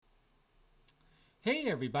Hey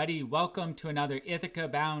everybody, welcome to another Ithaca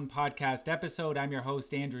Bound podcast episode. I'm your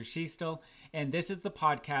host, Andrew Schiestel, and this is the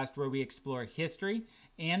podcast where we explore history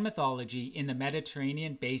and mythology in the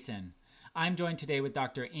Mediterranean basin. I'm joined today with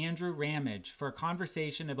Dr. Andrew Ramage for a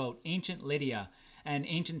conversation about ancient Lydia, an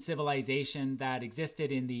ancient civilization that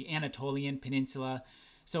existed in the Anatolian Peninsula,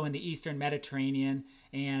 so in the Eastern Mediterranean.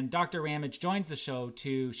 And Dr. Ramage joins the show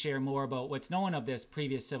to share more about what's known of this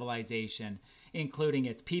previous civilization, including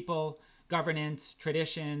its people, governance,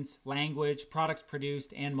 traditions, language, products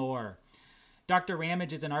produced, and more. Dr.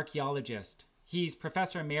 Ramage is an archaeologist. He's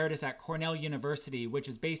professor emeritus at Cornell University, which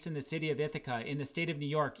is based in the city of Ithaca in the state of New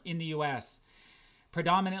York in the US.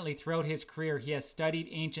 Predominantly throughout his career, he has studied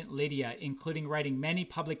ancient Lydia, including writing many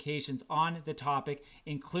publications on the topic,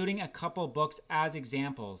 including a couple books as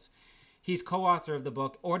examples. He's co-author of the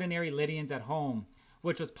book Ordinary Lydians at Home,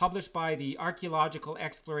 which was published by the Archaeological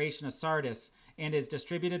Exploration of Sardis and is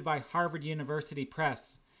distributed by Harvard University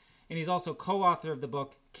Press. And he's also co-author of the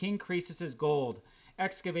book King Croesus's Gold,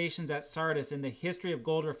 Excavations at Sardis in the History of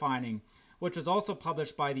Gold Refining, which was also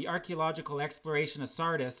published by the Archaeological Exploration of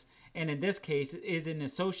Sardis, and in this case is in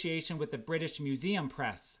association with the British Museum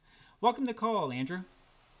Press. Welcome to the call, Andrew.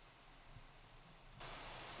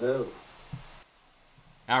 Hello.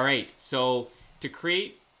 All right, so to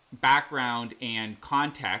create background and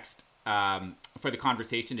context for the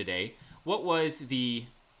conversation today, what was the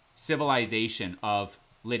civilization of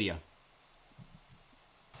Lydia?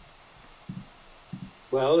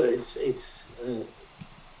 Well, it's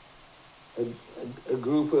a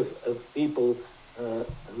group of people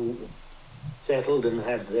who settled and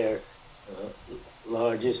had their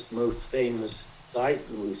largest, most famous site,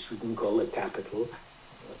 which we can call the capital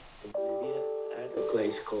of Lydia, at a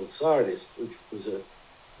place called Sardis, which was a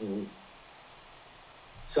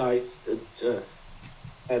site that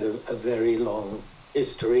had a very long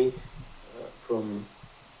history from,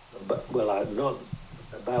 not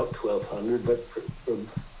about 1200, but from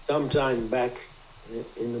some time back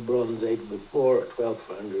in the Bronze Age before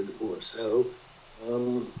 1200 or so,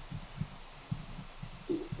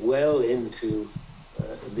 well into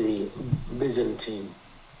the Byzantine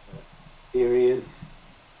period,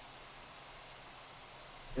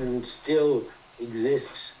 and still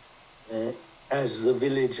exists as the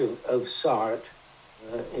village of Sart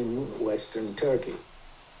in western Turkey.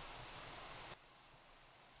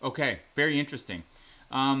 Okay, very interesting.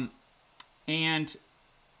 And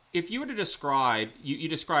if you were to describe, you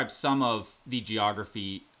described some of the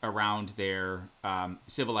geography around their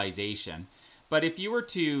civilization, but if you were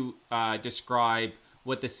to describe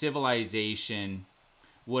what the civilization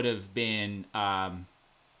would have been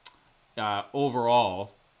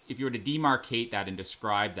overall, if you were to demarcate that and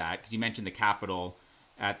describe that, because you mentioned the capital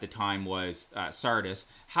at the time was Sardis,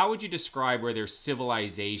 how would you describe where their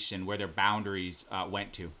civilization, where their boundaries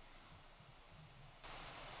went to?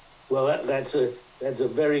 Well, that's a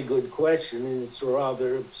very good question, and it's a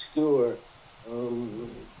rather obscure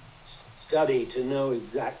study to know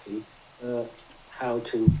exactly how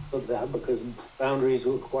to put that, because boundaries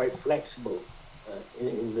were quite flexible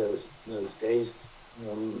in those days,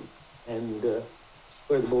 and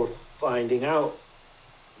furthermore, finding out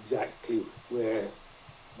exactly where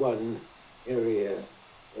one area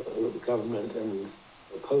of government and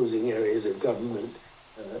opposing areas of government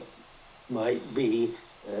might be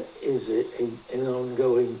is an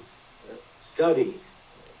ongoing study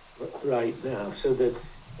right now. So that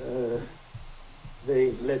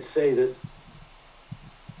let's say that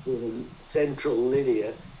central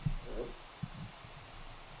Lydia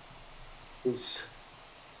is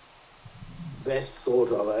best thought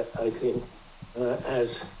of, I think,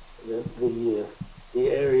 as the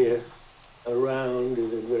area around, in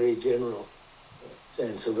a very general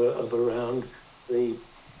sense, of around the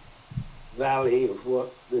valley of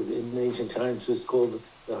what in ancient times was called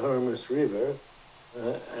the Hermus River,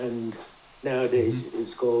 and nowadays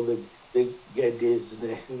it's called the Gediz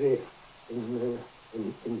Nehri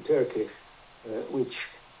in Turkish, which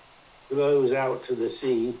flows out to the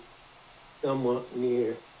sea somewhat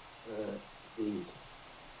near the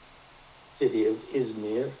city of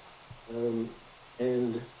Izmir,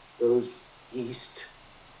 and goes east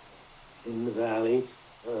in the valley,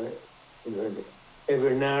 in an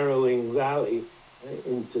ever-narrowing valley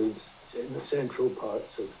into the central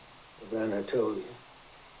parts of Anatolia,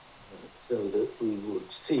 so that we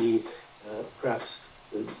would see perhaps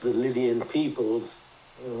the Lydian people's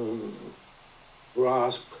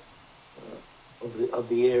grasp of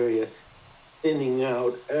the area thinning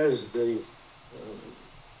out as the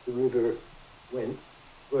river went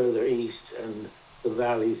further east and the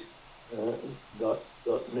valleys got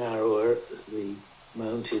narrower, the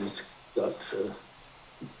mountains got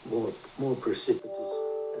more precipitous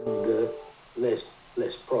and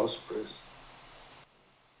less prosperous.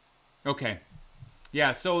 Okay.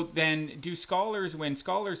 Yeah. So then, when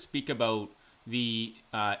scholars speak about the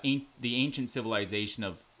ancient civilization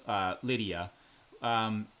of Lydia,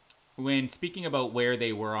 um, when speaking about where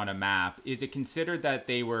they were on a map, is it considered that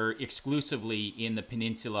they were exclusively in the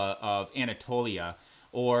peninsula of Anatolia,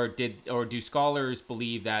 or do scholars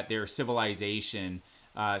believe that their civilization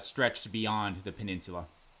stretched beyond the peninsula?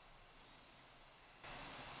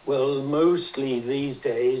 Well, mostly these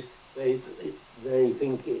days they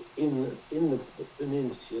think in the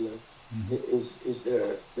peninsula is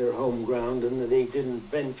their home ground, and that they didn't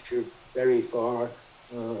venture very far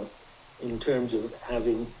in terms of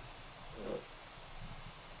having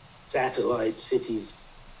satellite cities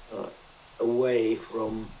away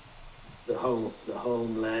from the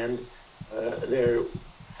homeland. There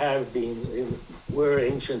were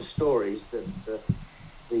ancient stories that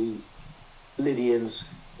the Lydians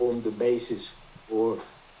formed the basis for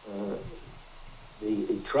the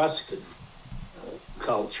Etruscan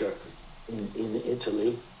culture in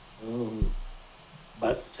Italy.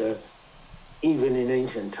 But even in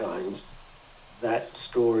ancient times, that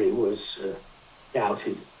story was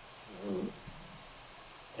doubted.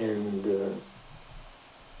 And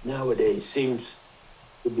nowadays seems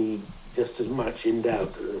to be just as much in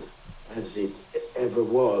doubt as it ever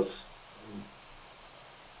was.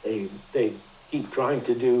 They keep trying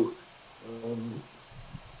to do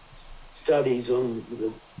studies on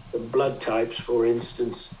the blood types, for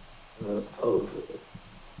instance, of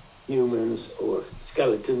humans or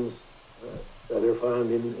skeletons that are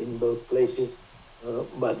found in both places,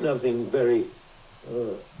 but nothing very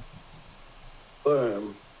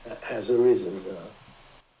firm has arisen.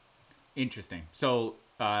 Interesting. So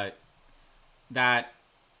that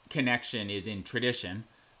connection is in tradition.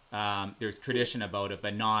 There's tradition about it,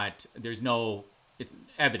 but there's no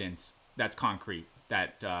evidence that's concrete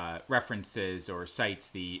that references or cites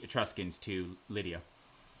the Etruscans to Lydia.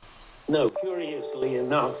 No, curiously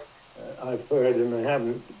enough, I've heard, and I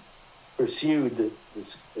haven't pursued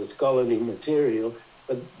the scholarly material,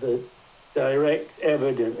 but the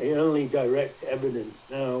only direct evidence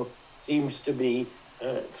now seems to be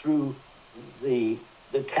through the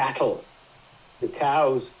cattle, the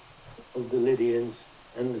cows of the Lydians,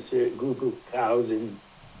 and a group of cows in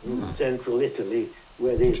central Italy,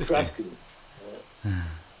 where the Etruscans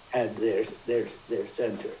had their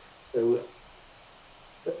center. So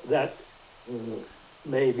that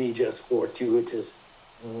may be just fortuitous,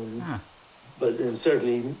 but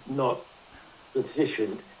certainly not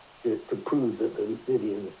sufficient to prove that the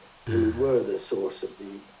Lydians really were the source of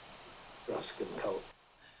the Etruscan cult.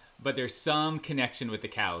 But there's some connection with the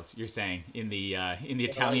cows, you're saying, in the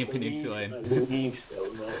Italian peninsula. I believe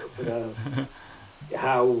so. But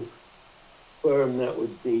how firm that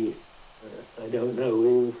would be, I don't know.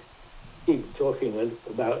 We keep talking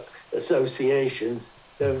about associations,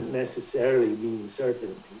 don't necessarily mean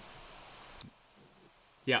certainty.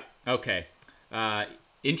 Yeah. Okay.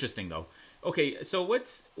 Interesting though. Okay. So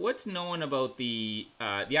what's known about the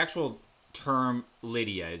actual term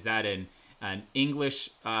Lydia? Is that an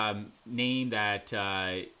English name that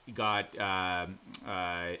got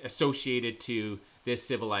associated to this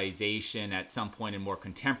civilization at some point in more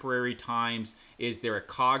contemporary times? Is there a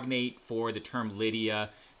cognate for the term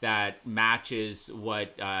Lydia that matches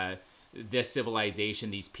what this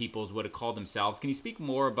civilization, these peoples would have called themselves? Can you speak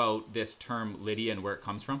more about this term Lydia and where it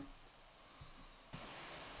comes from?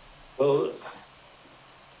 Well,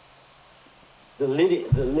 the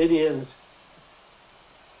Lydians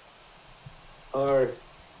are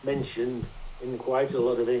mentioned in quite a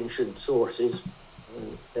lot of ancient sources,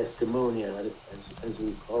 testimonia, as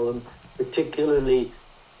we call them, particularly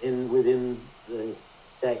within the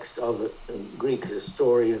text of a Greek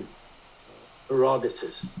historian,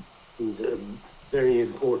 Herodotus, who's a very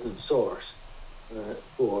important source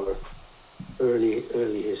for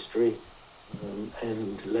early history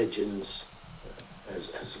and legends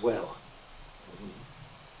as well.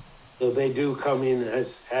 So they do come in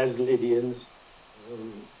as Lydians.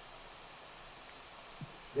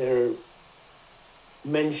 They're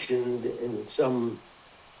mentioned in some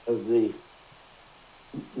of the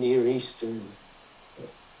Near Eastern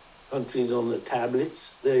countries on the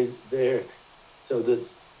tablets. They're so that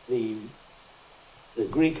the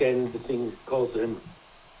Greek end of things calls them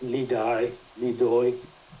Lidai, Lidoi,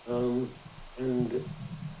 and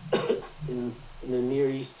in the Near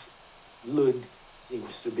East, Lud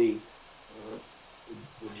seems to be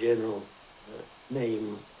the general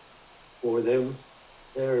name for them.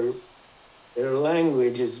 Their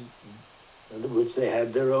language is, in other words, they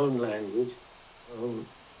had their own language,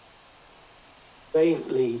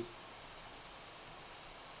 faintly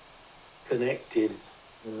connected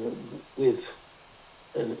with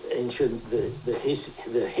an ancient, the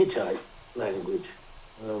Hittite language,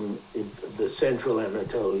 the central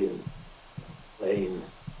Anatolian plain,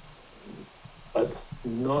 but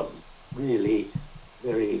not really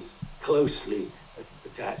very closely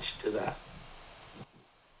attached to that.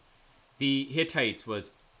 The Hittites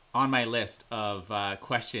was on my list of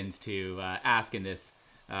questions to ask in this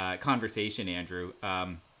conversation, Andrew.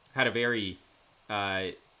 Had a very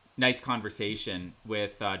nice conversation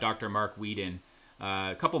with Dr. Mark Whedon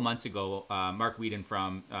a couple months ago. Mark Whedon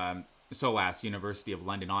from SOAS, University of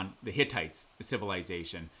London, on the Hittites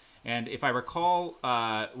civilization. And if I recall,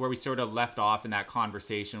 where we sort of left off in that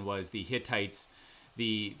conversation was the Hittites,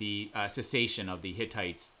 the cessation of the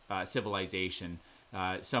Hittites civilization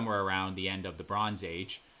somewhere around the end of the Bronze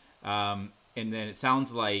Age. And then it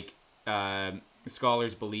sounds like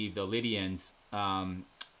scholars believe the Lydians,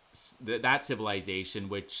 that civilization,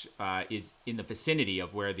 which is in the vicinity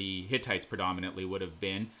of where the Hittites predominantly would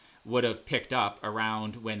have picked up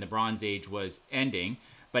around when the Bronze Age was ending.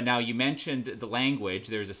 But now you mentioned the language.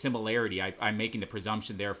 There's a similarity. I'm making the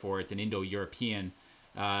presumption, therefore, it's an Indo-European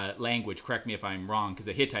language. Correct me if I'm wrong, because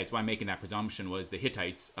the Hittites, why I'm making that presumption was the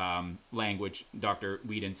Hittites language, Dr.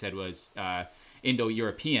 Whedon said, was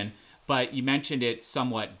Indo-European. But you mentioned it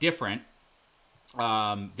somewhat different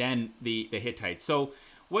than the Hittites. So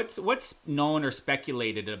what's known or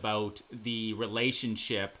speculated about the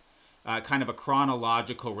relationship, kind of a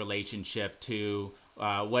chronological relationship to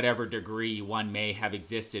whatever degree one may have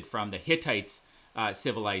existed from the Hittites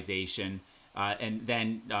civilization, and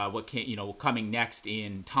then what came, coming next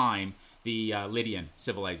in time, the Lydian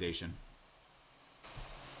civilization?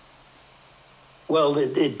 Well,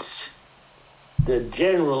 it's the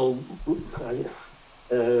general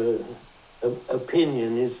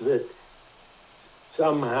opinion is that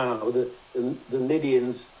somehow the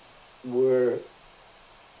Lydians were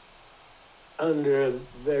under a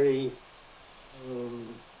very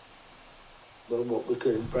what we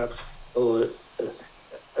could perhaps call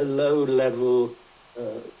a low-level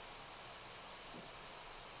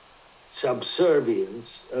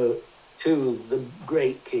subservience to the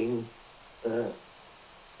great king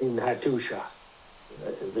in Hattusha,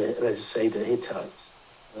 let's say the Hittites,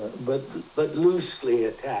 but loosely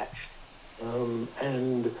attached,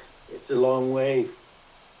 and it's a long way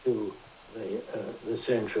to the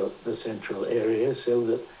central area, so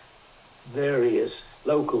that various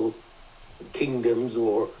local kingdoms,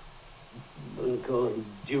 or we call them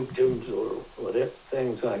dukedoms or whatever,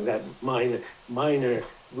 things like that, minor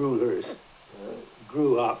rulers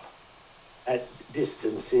grew up at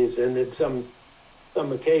distances, and at some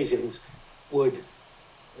occasions would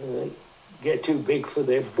get too big for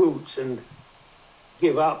their boots and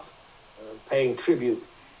give up paying tribute,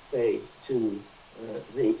 say, to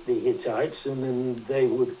the Hittites, and then they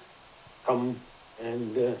would come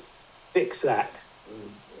and fix that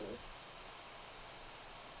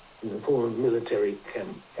in the form of military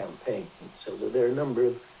campaign. So that there are a number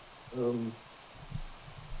of,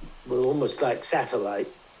 almost like satellite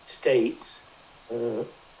states in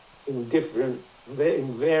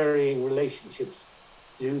varying relationships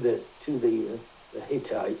to the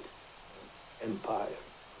Hittite empire.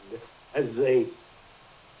 As the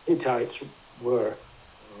Hittites were,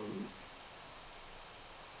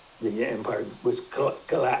 the empire was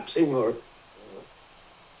collapsing, or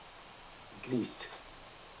at least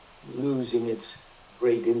losing its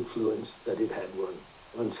great influence that it had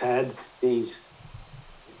once had. These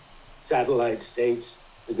satellite states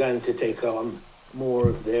began to take on more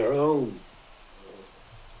of their own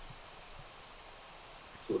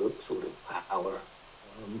sort of power,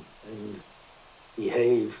 and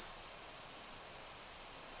behave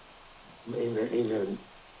in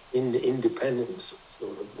an independent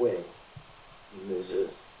sort of way. And there's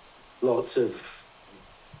lots of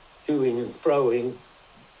toing and froing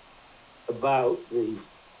about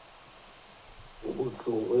what we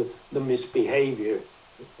call the misbehavior,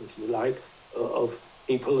 if you like, of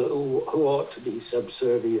people who ought to be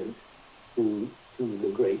subservient to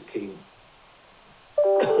the great king.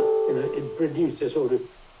 It produced a sort of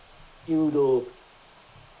feudal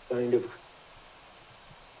kind of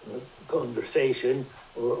conversation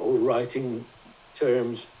or writing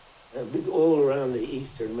terms all around the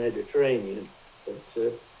Eastern Mediterranean, that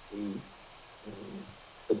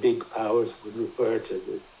the big powers would refer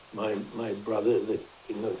to my brother, the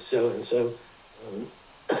king of so-and-so,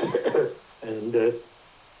 and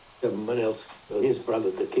someone else, his brother,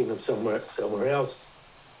 the king of somewhere else.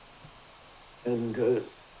 And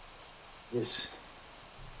this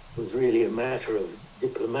was really a matter of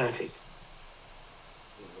diplomatic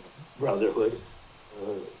brotherhood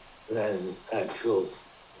than actual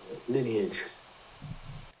lineage.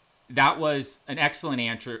 That was an excellent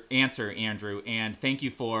answer, Andrew, and thank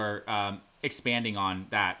you for expanding on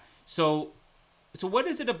that. So what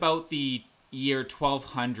is it about the year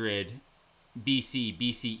 1200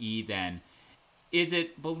 BCE then? Is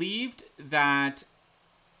it believed that,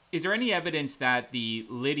 is there any evidence that the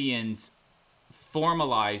Lydians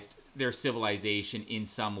formalized their civilization in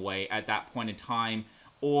some way at that point in time,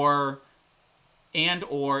 or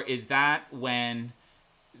is that when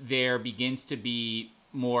there begins to be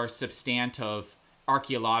more substantive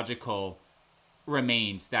archaeological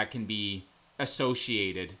remains that can be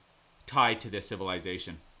associated, tied to this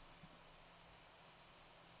civilization?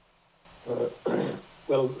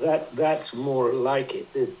 Well, that's more like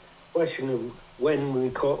it. The question of when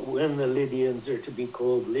the Lydians are to be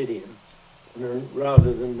called Lydians,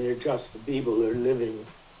 rather than they're just the people who are living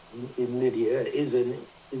in Lydia, is a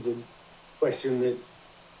question that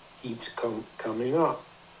keeps coming up.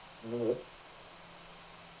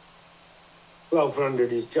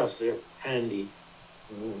 1200 is just a handy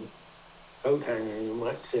coat hanger, you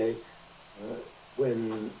might say,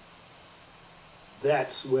 when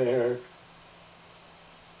that's where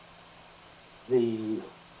the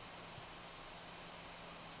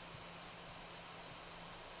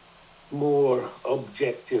more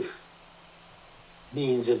objective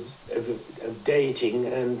means of dating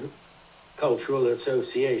and cultural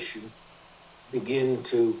association begin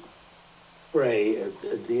to fray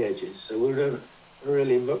at the edges. So we don't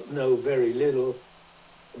really know very little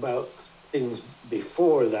about things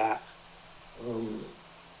before that,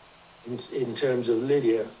 in terms of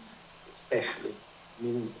Lydia especially. I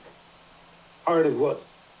mean, part of what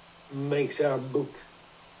makes our book,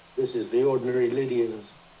 this is the Ordinary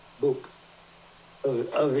Lydians book,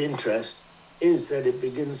 of interest, is that it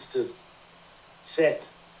begins to set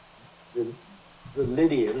the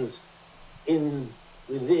Lydians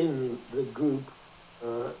within the group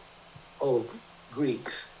of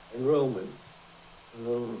Greeks and Romans.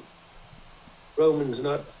 Romans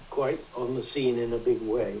not quite on the scene in a big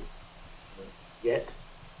way yet,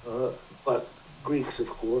 but Greeks, of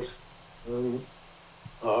course,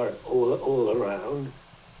 are all around,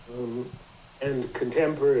 and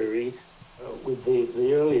contemporary with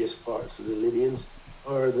the earliest parts of the Lydians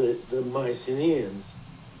are the Mycenaeans,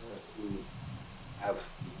 who have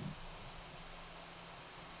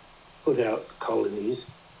put out colonies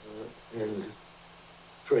and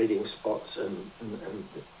trading spots and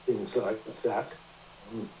things like that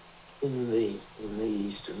in the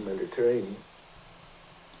Eastern Mediterranean.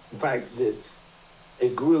 In fact, a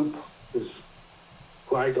group is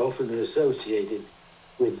quite often associated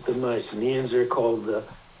with the Mycenaeans are called the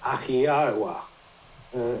Achiaiwa,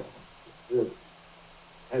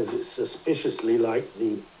 as it's suspiciously like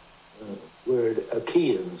the word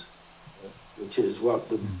Achaeans, which is what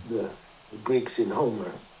the Greeks in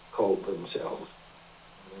Homer called themselves.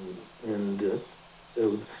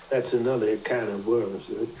 So that's another can of worms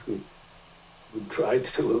which we would try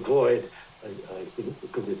to avoid, I think,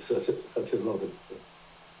 because it's such a lot of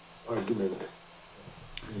argument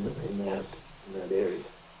in that area.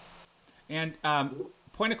 And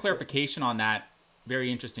point of clarification on that very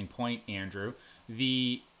interesting point, Andrew.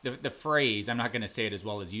 The phrase, I'm not going to say it as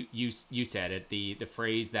well as you said it. The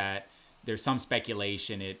phrase that there's some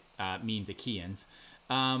speculation it means Achaeans.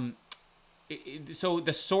 So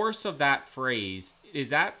the source of that phrase, is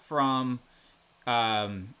that from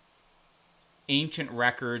ancient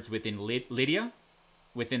records within Lydia,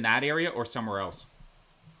 within that area, or somewhere else?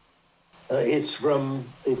 It is from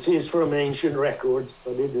ancient records,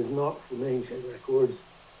 but it is not from ancient records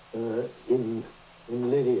in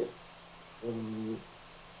Lydia.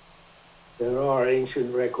 There are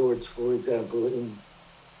ancient records, for example, in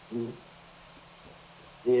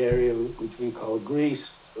the area which we call Greece,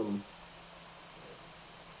 from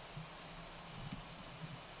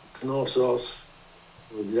Knossos,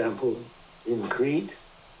 for example, in Crete.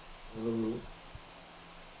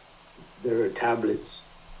 There are tablets,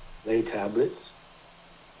 lay tablets.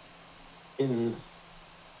 In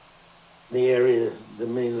the area, the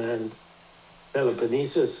mainland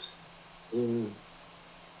Peloponnesus, in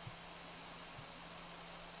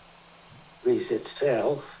Greece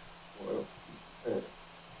itself, or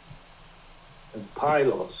and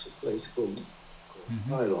Pylos, a place called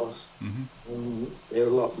Pylos. There are a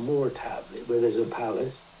lot more tablets. Where there's a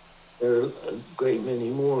palace, there are a great many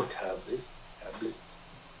more tablets.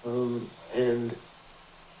 And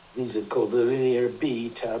these are called the Linear B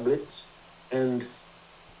tablets. And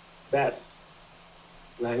that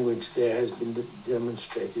language there has been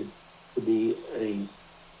demonstrated to be a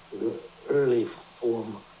early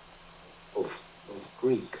form of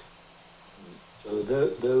Greek. So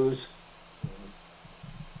those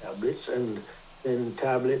tablets, and then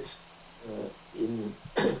tablets in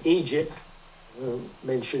Egypt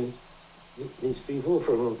mention these people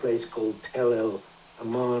from a place called Tel El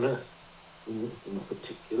Amarna in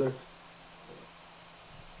particular,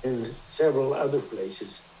 and several other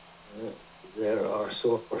places. There are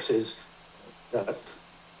sources that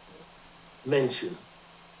mention,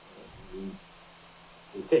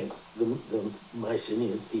 we think, the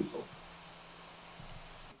Mycenaean people.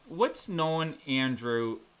 What's known,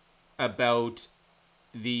 Andrew, about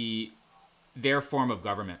their form of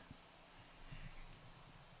government?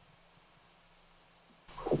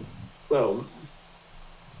 Well,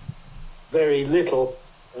 very little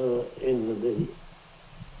in the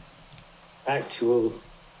actual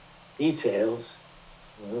details.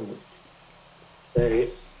 They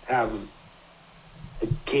have a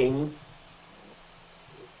king,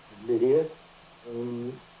 Lydia,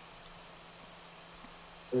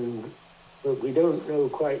 but we don't know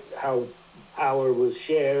quite how power was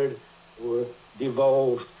shared or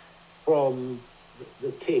devolved from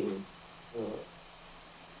the king.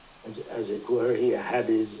 As it were, he had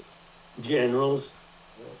his generals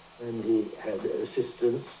and he had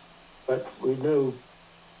assistants, but we know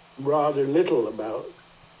rather little about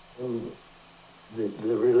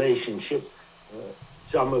the relationship.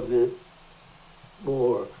 Some of the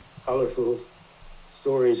more colorful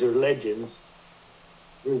stories or legends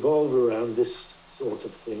revolve around this sort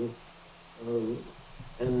of thing,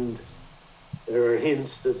 and there are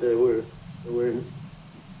hints that there were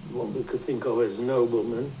what we could think of as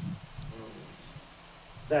noblemen.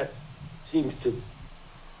 That seems to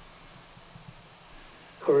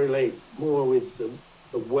correlate more with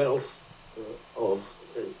the wealth of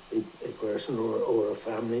a person or a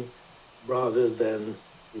family rather than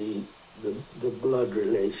the blood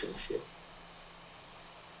relationship.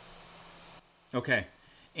 Okay.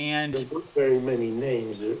 And so not very many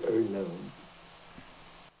names are known.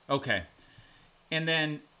 Okay. And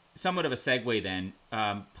then somewhat of a segue then,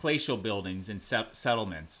 palatial buildings and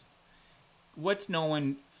settlements. What's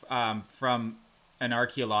known from an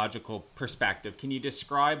archaeological perspective? Can you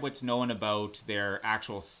describe what's known about their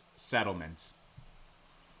actual settlements?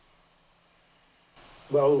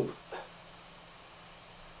 Well,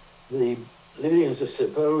 the Lydians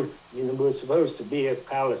were supposed to be a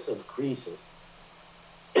palace of Croesus,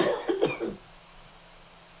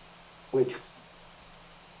 which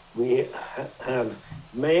we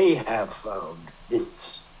may have found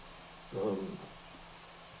bits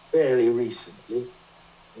fairly recently,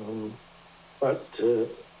 but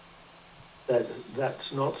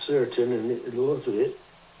that's not certain, and a lot of it,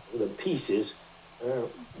 the pieces,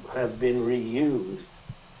 have been reused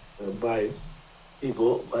by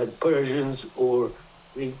people, by Persians or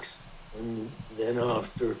Greeks, and then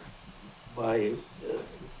after by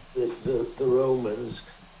the Romans,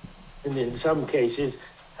 and in some cases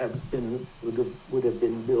would have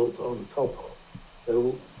been built on top of.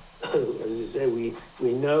 So, as I say,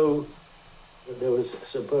 we know that there was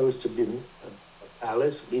supposed to be a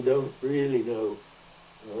palace. We don't really know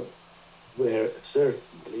where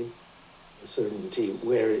certainty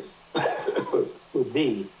where it would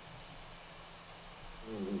be.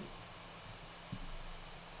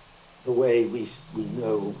 The way we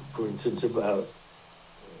know, for instance, about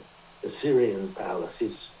Assyrian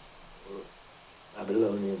palaces or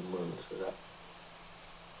Babylonian ones.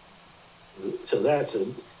 So that's a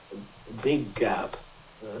big gap,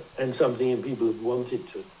 and something people have wanted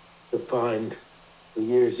to find for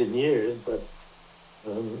years and years, but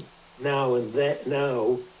now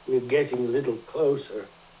we're getting a little closer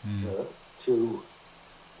to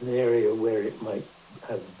an area where it might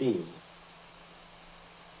have been.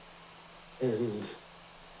 And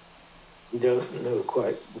we don't know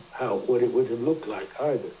quite what it would have looked like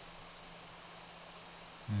either.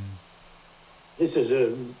 This is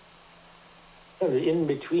a kind of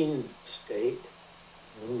in-between state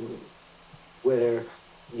where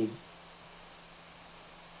we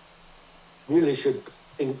really should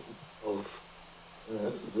think of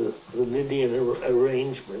the Lydian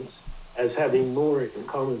arrangements as having more in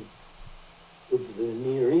common with the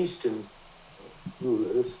Near Eastern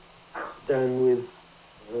rulers than with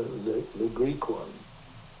the Greek ones,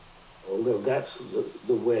 although that's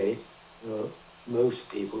the way most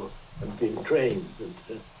people have been trained.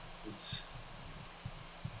 It's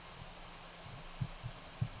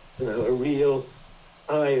a real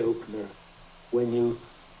eye-opener when you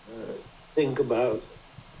think about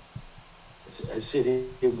a city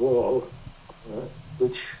wall,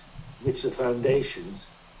 which the foundations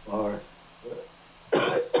are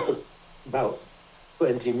about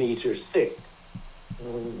 20 meters thick.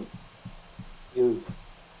 You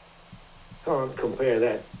can't compare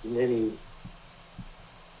that in any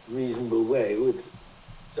reasonable way with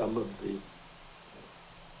some of the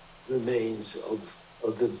remains of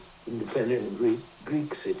the independent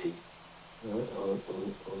Greek cities on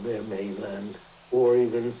their mainland, or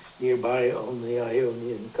even nearby on the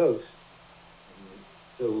Ionian coast.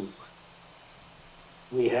 So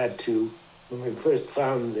we had to, when we first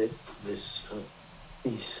found this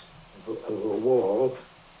piece of a wall,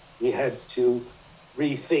 we had to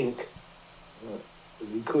rethink.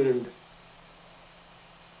 We couldn't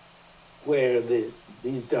square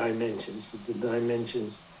these dimensions with the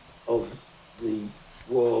dimensions of the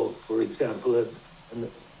wall, for example,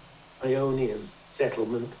 an Ionian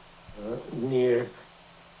settlement near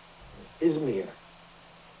Izmir,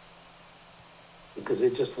 because they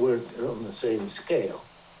just weren't on the same scale.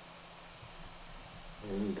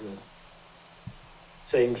 And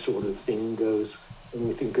same sort of thing goes when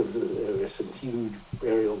we think of there are some huge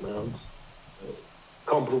burial mounds,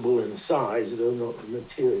 comparable in size, though not the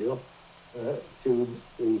material, to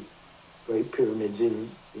the Great Pyramids in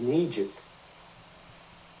Egypt.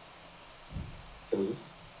 So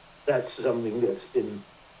that's something that's been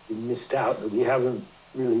missed out, that we haven't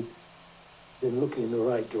really been looking in the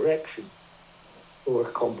right direction for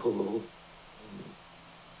comparable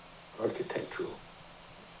architectural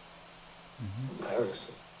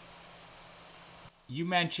comparison. You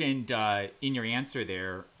mentioned in your answer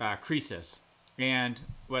there Croesus, and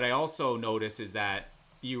what I also noticed is that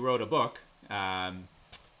you wrote a book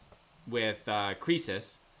with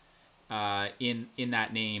Croesus in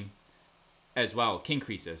that name as well, King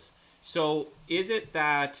Croesus. So is it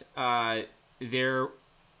that there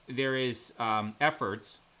is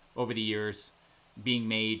efforts over the years being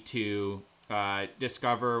made to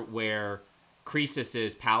discover where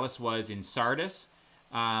Croesus's palace was in Sardis?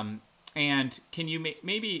 And can you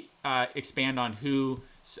maybe expand on who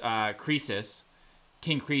Croesus,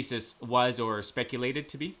 King Croesus, was or speculated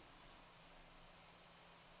to be?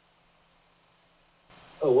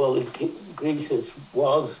 Oh, well, Croesus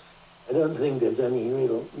was, I don't think there's any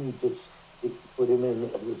real need to put him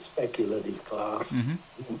in as a speculative class. Mm-hmm.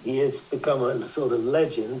 He has become a sort of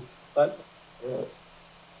legend, but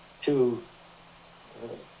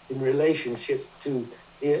in relationship to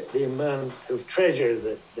the amount of treasure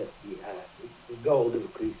that he had, the gold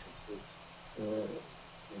of Croesus is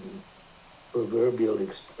in proverbial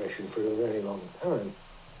expression for a very long time.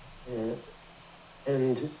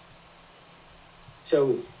 And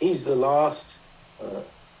so he's the last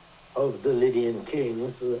of the Lydian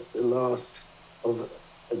kings, the last of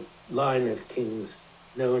a line of kings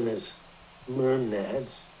known as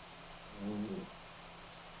Myrmnads,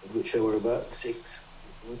 of which there were about 6.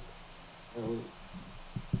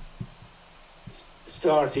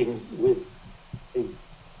 Starting with a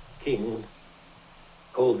king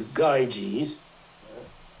called Gyges,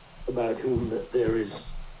 about whom there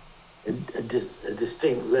is a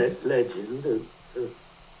distinct legend.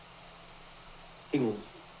 King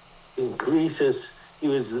Croesus, he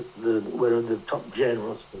was one of the top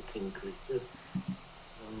generals for King Croesus.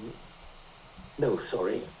 No,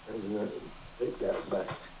 sorry, I'm going to take that back.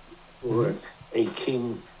 For a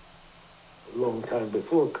king a long time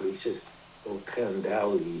before Croesus, called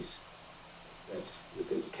Candaules, that's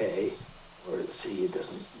with a K or a C, it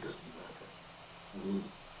doesn't matter,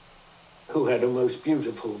 who had a most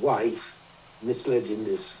beautiful wife. This legend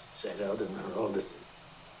is set out in Herodotus.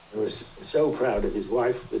 He was so proud of his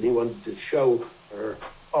wife that he wanted to show her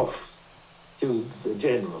off to the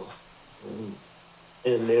general.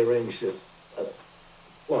 And they arranged a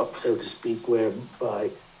plot, so to speak, whereby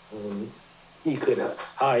he could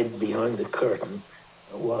hide behind the curtain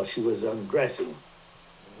while she was undressing.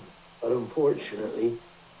 But unfortunately,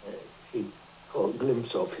 she caught a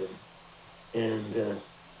glimpse of him and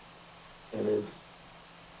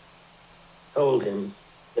told him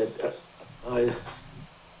that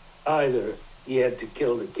either he had to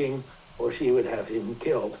kill the king or she would have him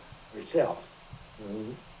killed herself.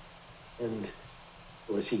 And of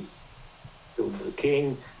course he killed the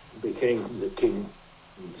king and became the king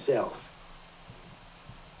himself.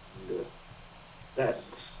 And that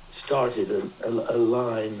started a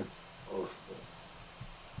line of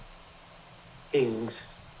kings,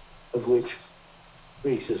 of which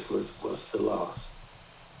Croesus was the last.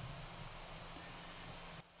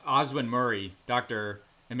 Oswin Murray, Dr.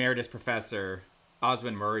 Emeritus Professor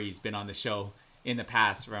Oswin Murray's been on the show in the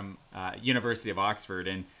past from University of Oxford,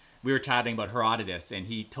 and we were chatting about Herodotus, and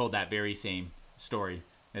he told that very same story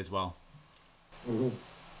as well. Mm-hmm.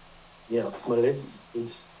 Yeah, well,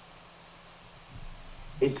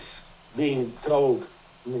 it's being told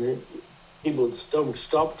I mean, people don't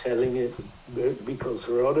stop telling it because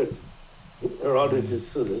Herodotus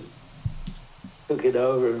sort of took it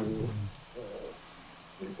over and,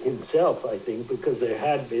 himself, I think, because there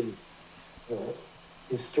had been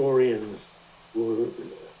historians who were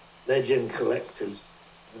legend collectors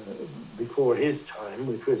before his time,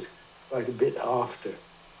 which was quite a bit after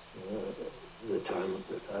the time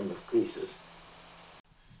of Croesus.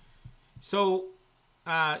 So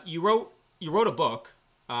you wrote a book,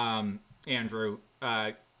 Andrew,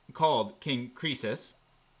 called King Croesus's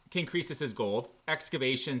Gold: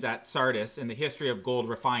 Excavations at Sardis and the History of Gold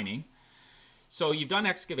Refining. So you've done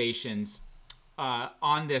excavations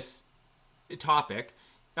on this topic.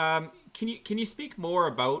 Can you speak more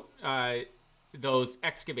about those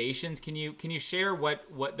excavations? Can you share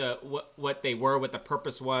what they were, what the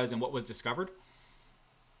purpose was, and what was discovered?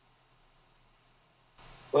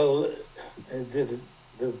 Well,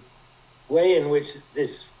 the way in which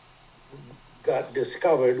this got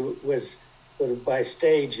discovered was sort of by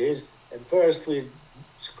stages. At first, we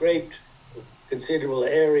scraped a considerable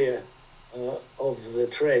area of the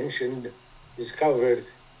trench and discovered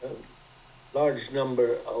a large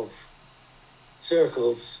number of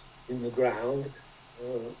circles in the ground,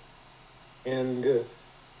 and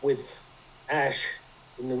with ash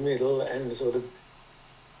in the middle and sort of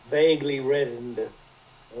vaguely reddened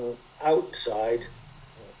outside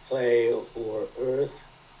clay or earth,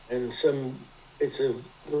 and some bits of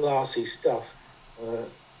glossy stuff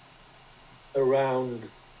around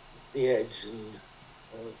the edge, and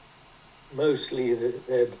mostly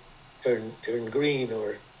they'd turn green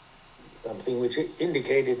or something, which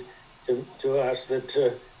indicated to us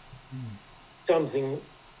that something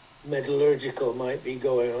metallurgical might be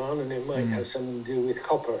going on, and it might have something to do with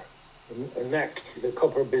copper, and that the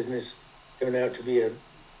copper business turned out to be a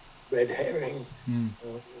red herring.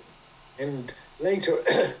 And later,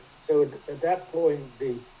 so at that point,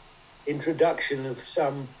 the introduction of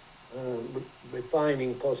some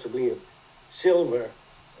refining, possibly of silver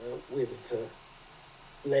with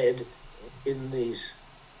lead in these,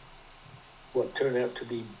 what turned out to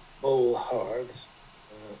be bowl hards,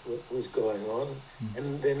 was going on.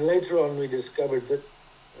 And then later on, we discovered that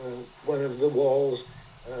one of the walls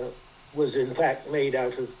was in fact made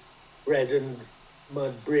out of red and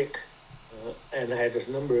mud brick, and had a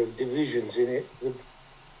number of divisions in it that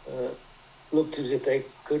looked as if they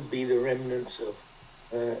could be the remnants of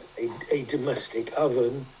a domestic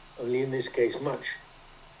oven, only in this case much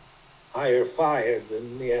higher fired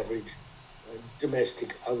than the average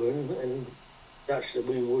domestic oven, and such that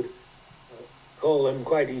we would call them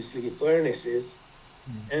quite easily furnaces.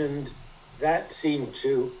 And that seemed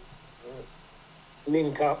to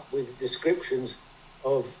link up with descriptions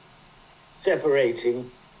of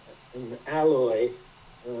separating an alloy,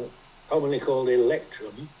 commonly called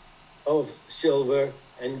electrum, of silver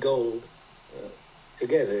and gold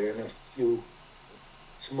together, and a few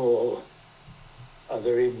small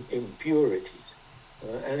other impurities.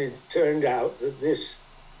 And it turned out that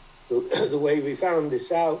the way we found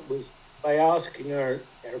this out was by asking our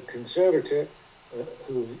conservator,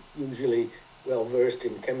 who's usually well versed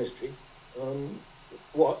in chemistry,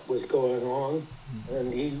 what was going on,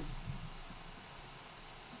 and he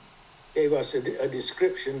gave us a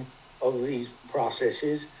description of these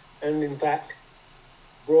processes, and in fact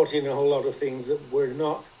brought in a whole lot of things that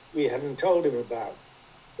we hadn't told him about,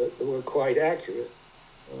 but that were quite accurate.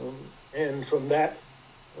 And from that,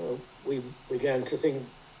 we began to think,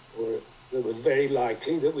 or it was very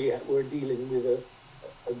likely that we were dealing with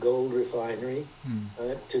a gold refinery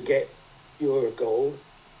to get pure gold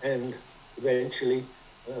and eventually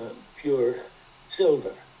pure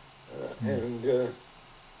silver. And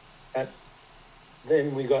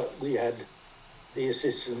then we had the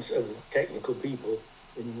assistance of technical people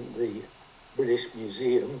in the British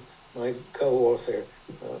Museum. My co-author,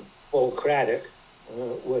 Paul Craddock,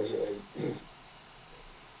 was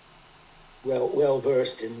well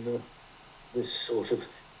versed in this sort of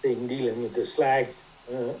thing, dealing with the slag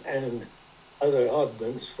and other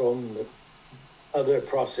oddments from the other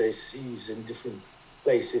processes in different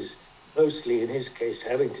places, mostly in his case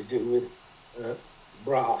having to do with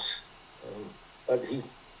brass. But he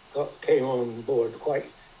came on board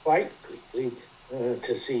quite quickly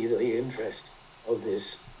to see the interest of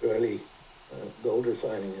this early gold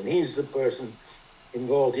refining. And he's the person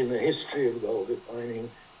involved in the history of gold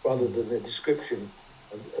refining rather than the description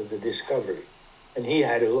of the discovery. And he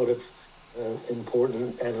had a lot of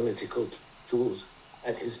important analytical tools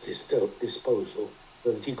at his disposal,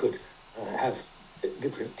 so that he could have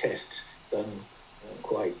different tests done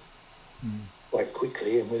quite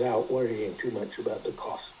quickly and without worrying too much about the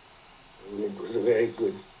cost. It was a very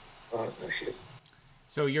good partnership.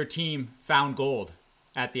 So your team found gold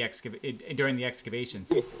at the during the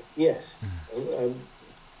excavations. Yes, a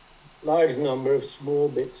large number of small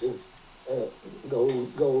bits of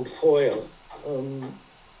gold foil,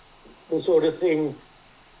 the sort of thing.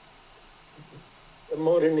 A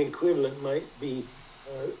modern equivalent might be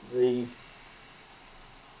the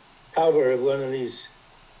cover of one of these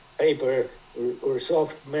paper or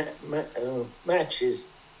soft matches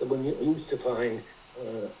that one used to find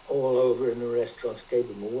all over in the restaurants, gave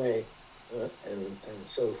them away, and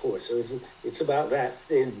so forth. So it's about that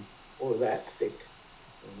thin or that thick,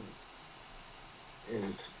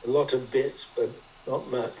 and a lot of bits, but not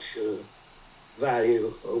much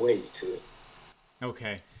value or weight to it.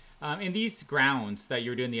 Okay. In these grounds that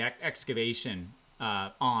you're doing the excavation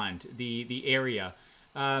on, the area,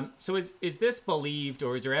 so is this believed,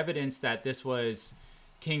 or is there evidence that this was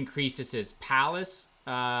King Croesus's palace?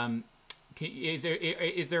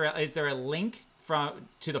 Is there a link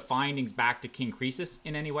to the findings back to King Croesus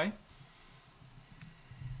in any way?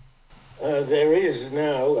 There is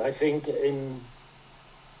now, I think,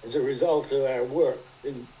 as a result of our work.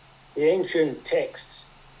 The ancient texts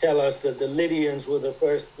tell us that the Lydians were the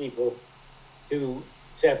first people to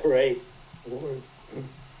separate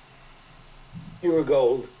pure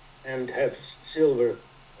gold and have silver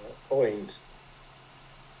coins.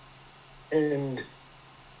 And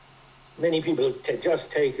many people have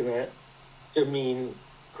just taken that to mean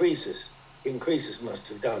Croesus. King Croesus must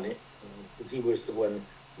have done it, because he was the one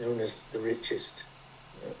known as the richest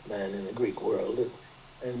man in the Greek world.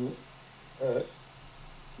 And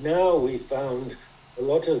now we found a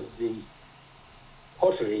lot of the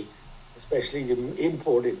pottery, especially the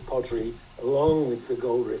imported pottery, along with the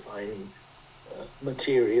gold refining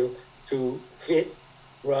material, to fit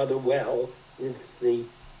rather well with the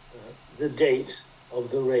dates of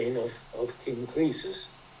the reign of King Croesus.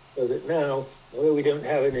 So that now, although we don't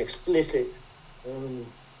have an explicit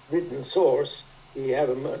written source, we have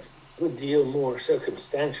a good deal more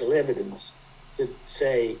circumstantial evidence to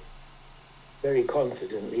say very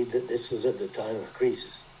confidently that this was at the time of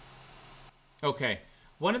Croesus. Okay.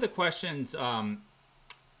 One of the questions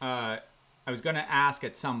I was going to ask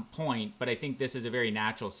at some point, but I think this is a very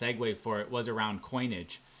natural segue for it, was around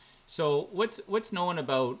coinage. So what's known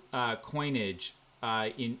about coinage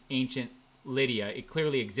in ancient Lydia? It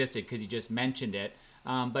clearly existed because you just mentioned it.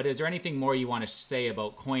 But is there anything more you want to say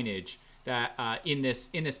about coinage that in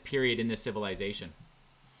this period, in this civilization?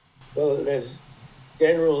 Well, there's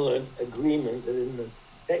general agreement that in the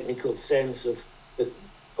technical sense of the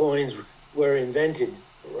coins were invented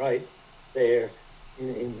right there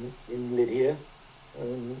in Lydia.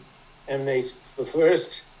 And the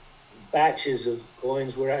first batches of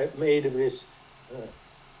coins were made of this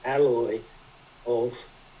alloy of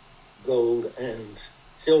gold and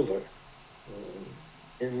silver.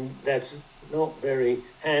 And that's not very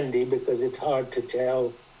handy because it's hard to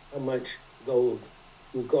tell how much gold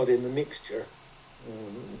you've got in the mixture.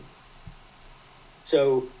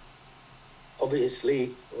 So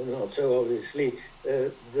obviously, or not so obviously,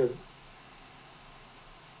 the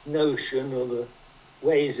notion or the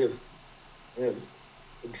ways of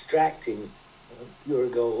extracting pure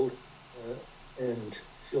gold and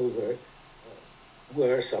silver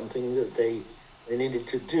were something that they needed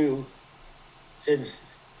to do, since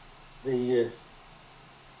the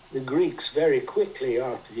Greeks very quickly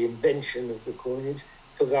after the invention of the coinage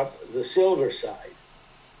took up the silver side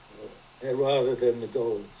rather than the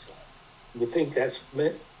gold side. We think that's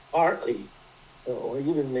partly, or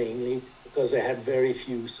even mainly, because they had very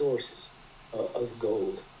few sources of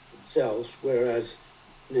gold themselves, whereas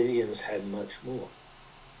Lydians had much more.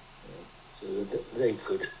 So that they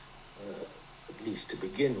could, at least to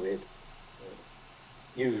begin with,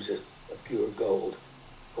 use a pure gold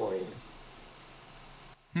coin.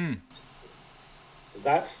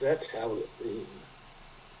 That's how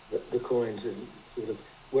the coins and sort of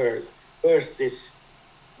were first this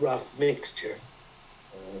rough mixture,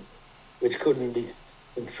 which couldn't be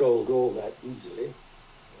controlled all that easily.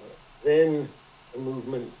 Then a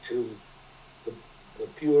movement to the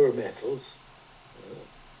pure metals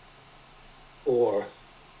for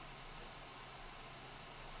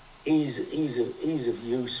ease of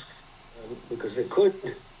use, because they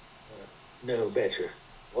could know better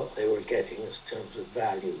what they were getting in terms of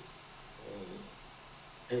value.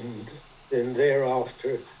 And then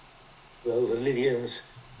thereafter, well, the Lydians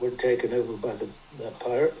were taken over by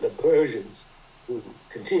the Persians, who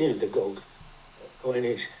continued the gold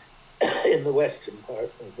coinage in the western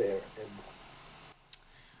part of their empire.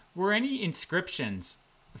 Were any inscriptions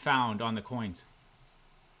found on the coins?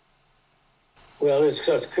 Well, there's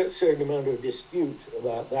a certain amount of dispute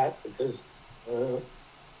about that because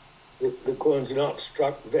the coins are not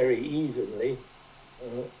struck very evenly,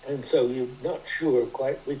 and so you're not sure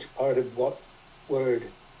quite which part of what word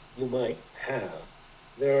you might have.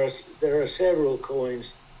 There are several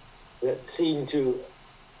coins that seem to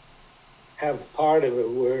have part of a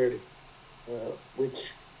word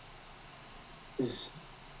which is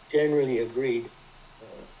generally agreed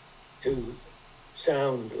to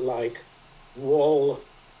sound like wall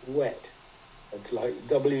wet. It's like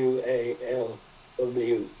WALWET.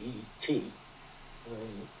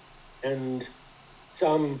 And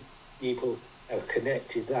some people have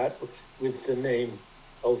connected that with the name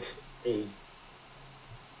of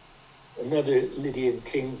another Lydian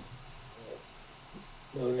king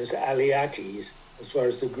known as Aliates, as far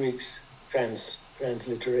as the Greeks'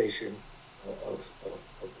 transliteration of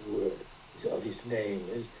the word, of his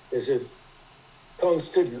name. There's a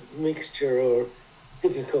constant mixture or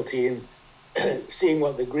difficulty in seeing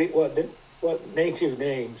what native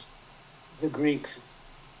names the Greeks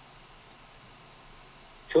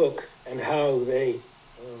took and how they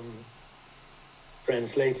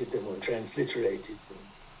translated them or transliterated them,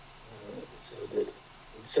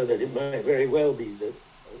 so that it might very well be that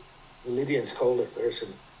the Lydians called a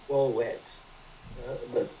person Walwets,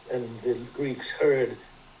 and the Greeks heard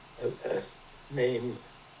a name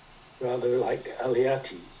rather like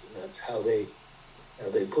Aliates, and that's how they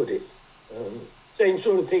put it. Same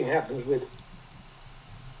sort of thing happens with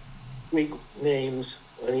Greek names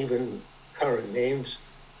and even current names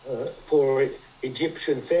for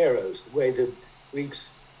Egyptian pharaohs. The way the Greeks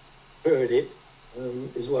heard it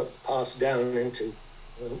is what passed down into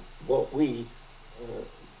what we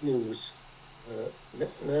use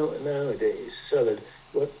nowadays. So that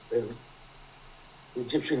what the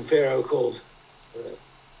Egyptian pharaoh called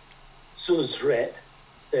Suzret,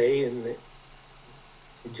 say in the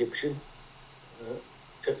Egyptian,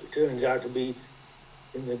 turns out to be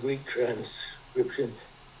in the Greek transcription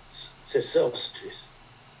Sesostris.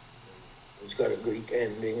 It's got a Greek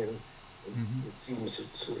ending, and it seems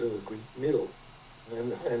it's sort of a Greek middle,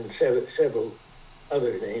 and several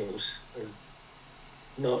other names are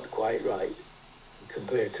not quite right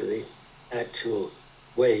compared to the actual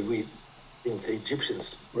way we think the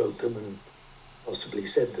Egyptians wrote them and possibly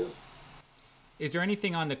said them. Is there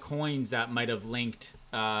anything on the coins that might have linked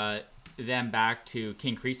them back to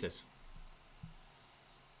King Croesus?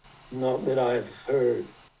 Not that I've heard.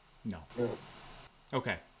 No.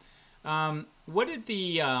 Okay. What did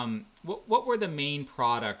the what were the main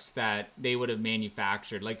products that they would have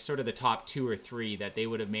manufactured? Like sort of the top 2 or 3 that they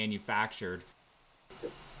would have manufactured?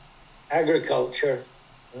 Agriculture,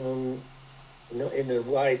 in the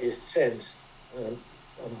widest sense,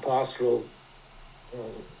 pastoral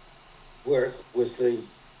work was the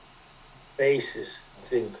basis, I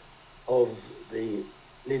think, of the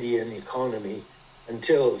Lydian economy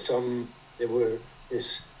until there were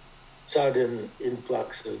this sudden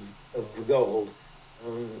influx of gold,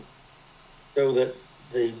 so that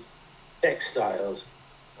the textiles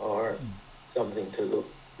are something to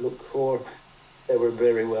look for. They were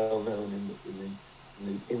very well known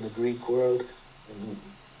in the Greek world, and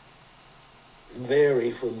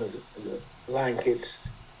vary from the blankets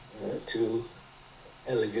to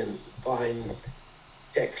elegant, fine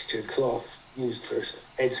textured cloth used for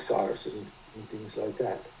headscarves and things like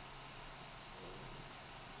that.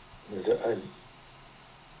 I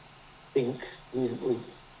think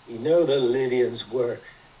we know the Lydians were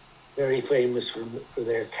very famous for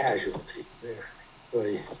their casualty,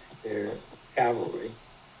 their cavalry.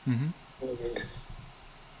 And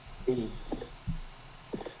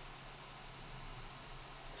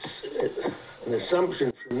an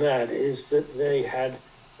assumption from that is that they had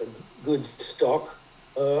a good stock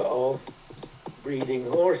of breeding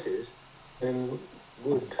horses and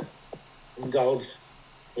would indulge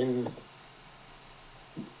in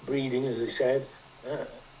breeding, as I said,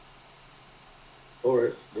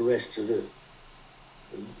 for the rest of the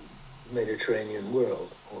Mediterranean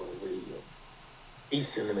world, or the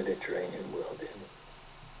Eastern Mediterranean world.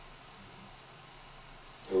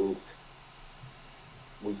 So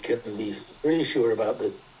we can be pretty sure about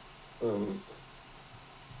the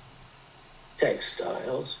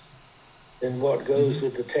textiles. Then what goes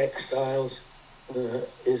with the textiles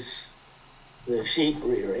is the sheep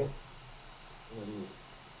rearing.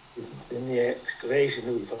 In the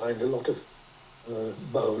excavation, we find a lot of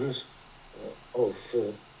bones of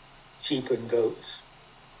sheep and goats.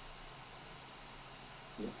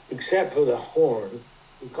 Except for the horn,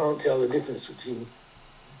 we can't tell the difference between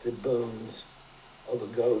the bones of a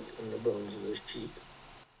goat and the bones of a sheep.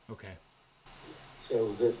 Okay.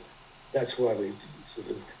 So that that's why we sort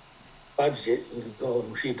of budget and call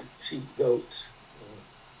them sheep goats,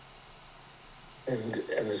 and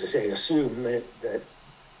as I say, assume that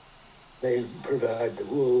they provide the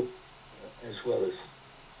wool as well as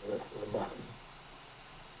the mutton.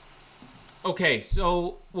 Okay,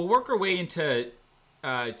 so we'll work our way into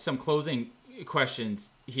some closing questions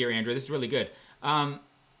here, Andrew. This is really good.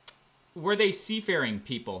 Were they seafaring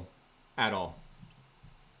people at all?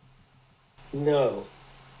 No,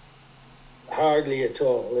 hardly at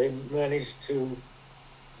all. They managed to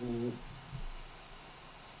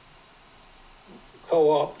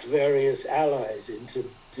co-opt various allies into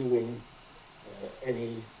doing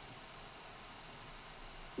any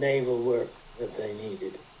naval work that they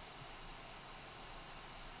needed.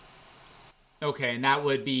 Okay, and that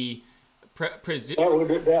would be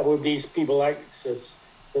that would be people like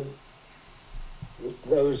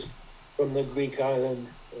those from the Greek island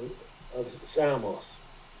of Samos,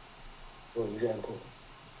 for example.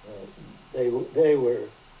 They were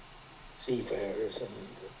seafarers and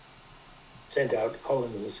sent out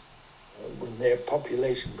colonies when their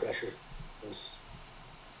population pressure was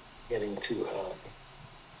getting too high.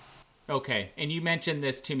 Okay, and you mentioned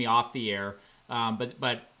this to me off the air,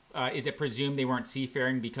 but is it presumed they weren't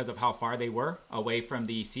seafaring because of how far they were away from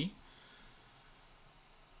the sea?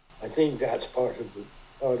 I think that's part of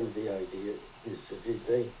the idea. Is that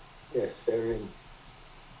they're in.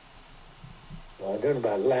 Well, I don't know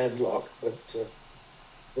about landlocked, but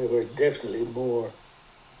they were definitely more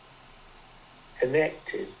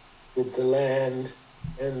connected with the land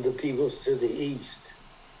and the peoples to the east.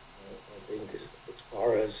 I think as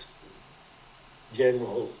far as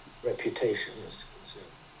general reputation is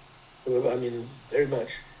concerned. I mean, very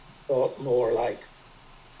much thought more like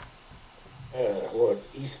what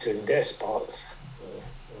Eastern despots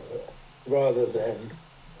rather than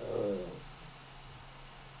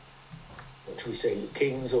what should we say,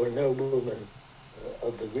 kings or noblemen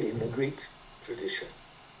in the Greek tradition,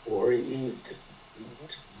 or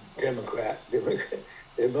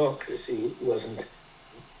democracy wasn't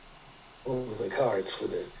on the cards for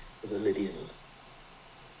the Lydian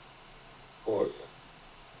court.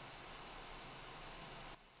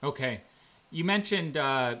 Okay, you mentioned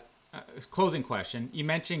closing question. You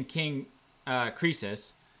mentioned King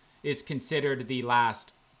Croesus is considered the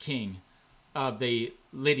last king of the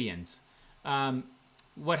Lydians.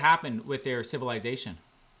 What happened with their civilization?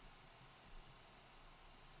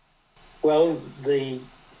 Well,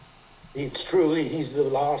 it's true he's the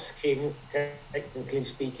last king, technically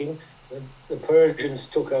speaking. The Persians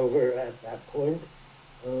took over at that point,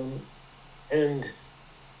 and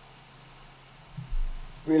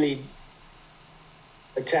really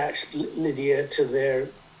attached Lydia to their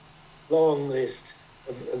long list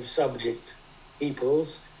of subject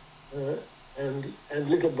peoples, and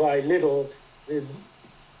little by little, the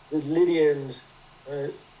Lydians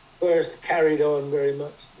first carried on very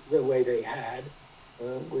much the way they had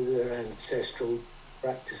with their ancestral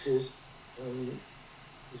practices.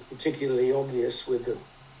 It's particularly obvious with the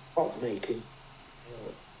pot making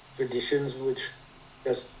traditions, which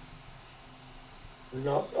just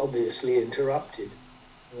not obviously interrupted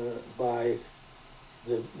by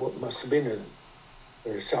what must have been,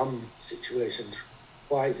 for some situations,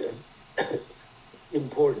 quite an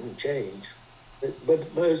important change,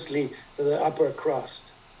 but mostly for the upper crust.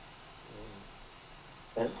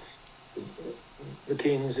 That's the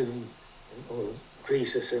kings or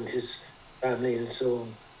Croesus and his family and so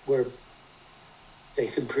on were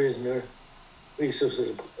taken prisoner. Croesus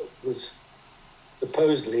was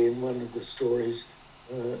supposedly, in one of the stories,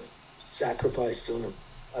 sacrificed on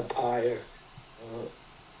a pyre,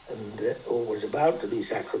 or was about to be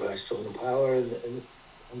sacrificed on a pyre, and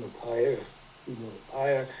on the pyre,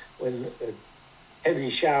 when a heavy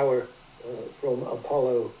shower from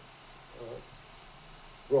Apollo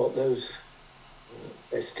brought those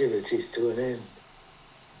festivities to an end.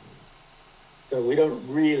 So we don't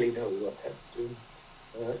really know what happened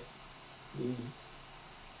to him. We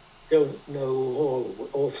don't know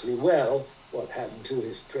awfully well what happened to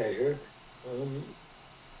his treasure.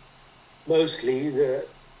 Mostly the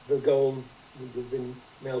gold would have been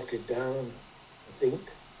melted down, I think.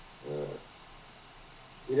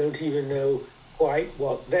 We don't even know quite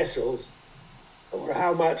what vessels, or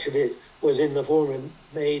how much of it was in the form of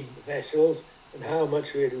made vessels, and how much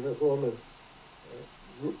of it in the form of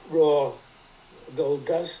raw gold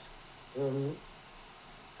dust,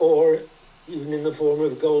 or even in the form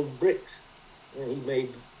of gold bricks. And he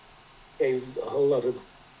gave a whole lot of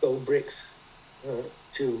gold bricks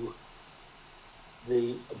to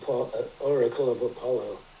the Oracle of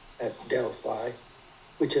Apollo at Delphi,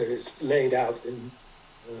 which is laid out in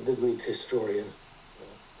the Greek historian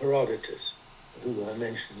Herodotus, who I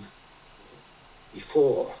mentioned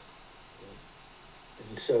before.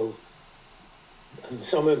 And so, and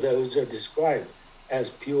some of those are described as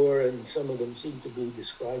pure, and some of them seem to be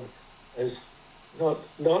described as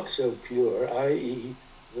not so pure, i.e.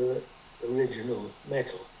 the original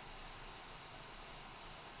metal.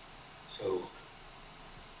 So,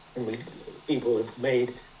 and people have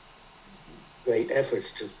made great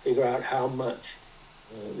efforts to figure out how much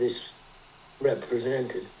this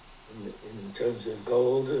represented in terms of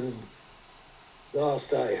gold. And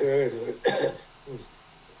last I heard,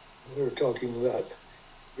 we were talking about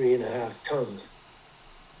 3.5 tons,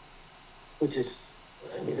 which is,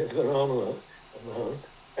 I mean, a phenomenal amount.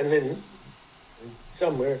 And then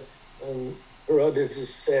somewhere,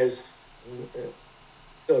 Herodotus says,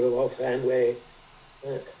 sort of offhand way,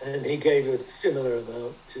 and he gave a similar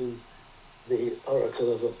amount to the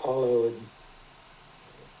Oracle of Apollo and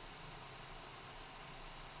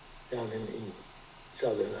down in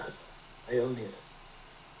southern Ionia.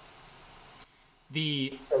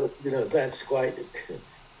 So, that's quite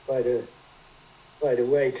a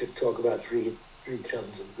way to talk about three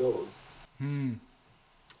tons of gold.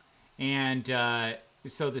 And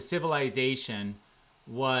so the civilization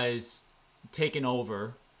was taken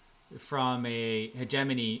over from a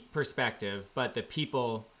hegemony perspective, but the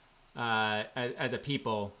people, as a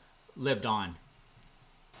people, lived on.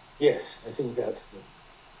 Yes, I think that's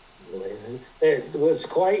the way. It was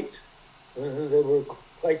quite. They were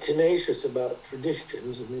quite tenacious about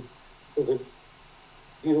traditions, and it took a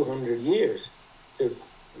few hundred years to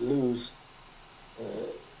lose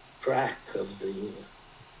track of the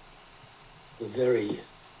very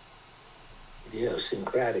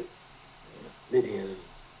idiosyncratic Lydian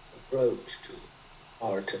approach to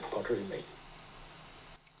art and pottery making.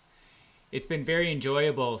 It's been very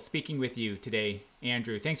enjoyable speaking with you today,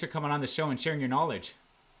 Andrew. Thanks for coming on the show and sharing your knowledge.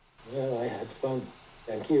 Well, I had fun.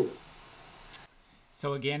 Thank you.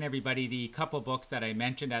 So again, everybody, the couple books that I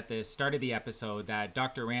mentioned at the start of the episode that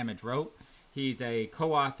Dr. Ramage wrote, he's a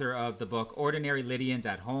co-author of the book Ordinary Lydians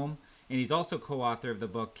at Home, and he's also co-author of the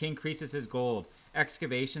book King Croesus' Gold,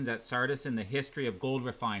 Excavations at Sardis and the History of Gold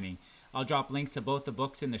Refining. I'll drop links to both the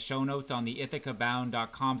books in the show notes on the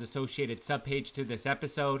ithacabound.com's associated subpage to this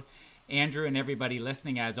episode. Andrew and everybody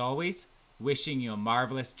listening, as always, wishing you a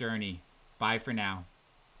marvelous journey. Bye for now.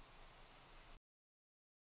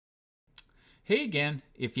 Hey again,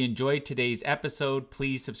 if you enjoyed today's episode,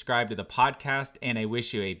 please subscribe to the podcast, and I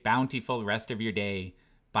wish you a bountiful rest of your day.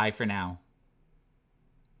 Bye for now.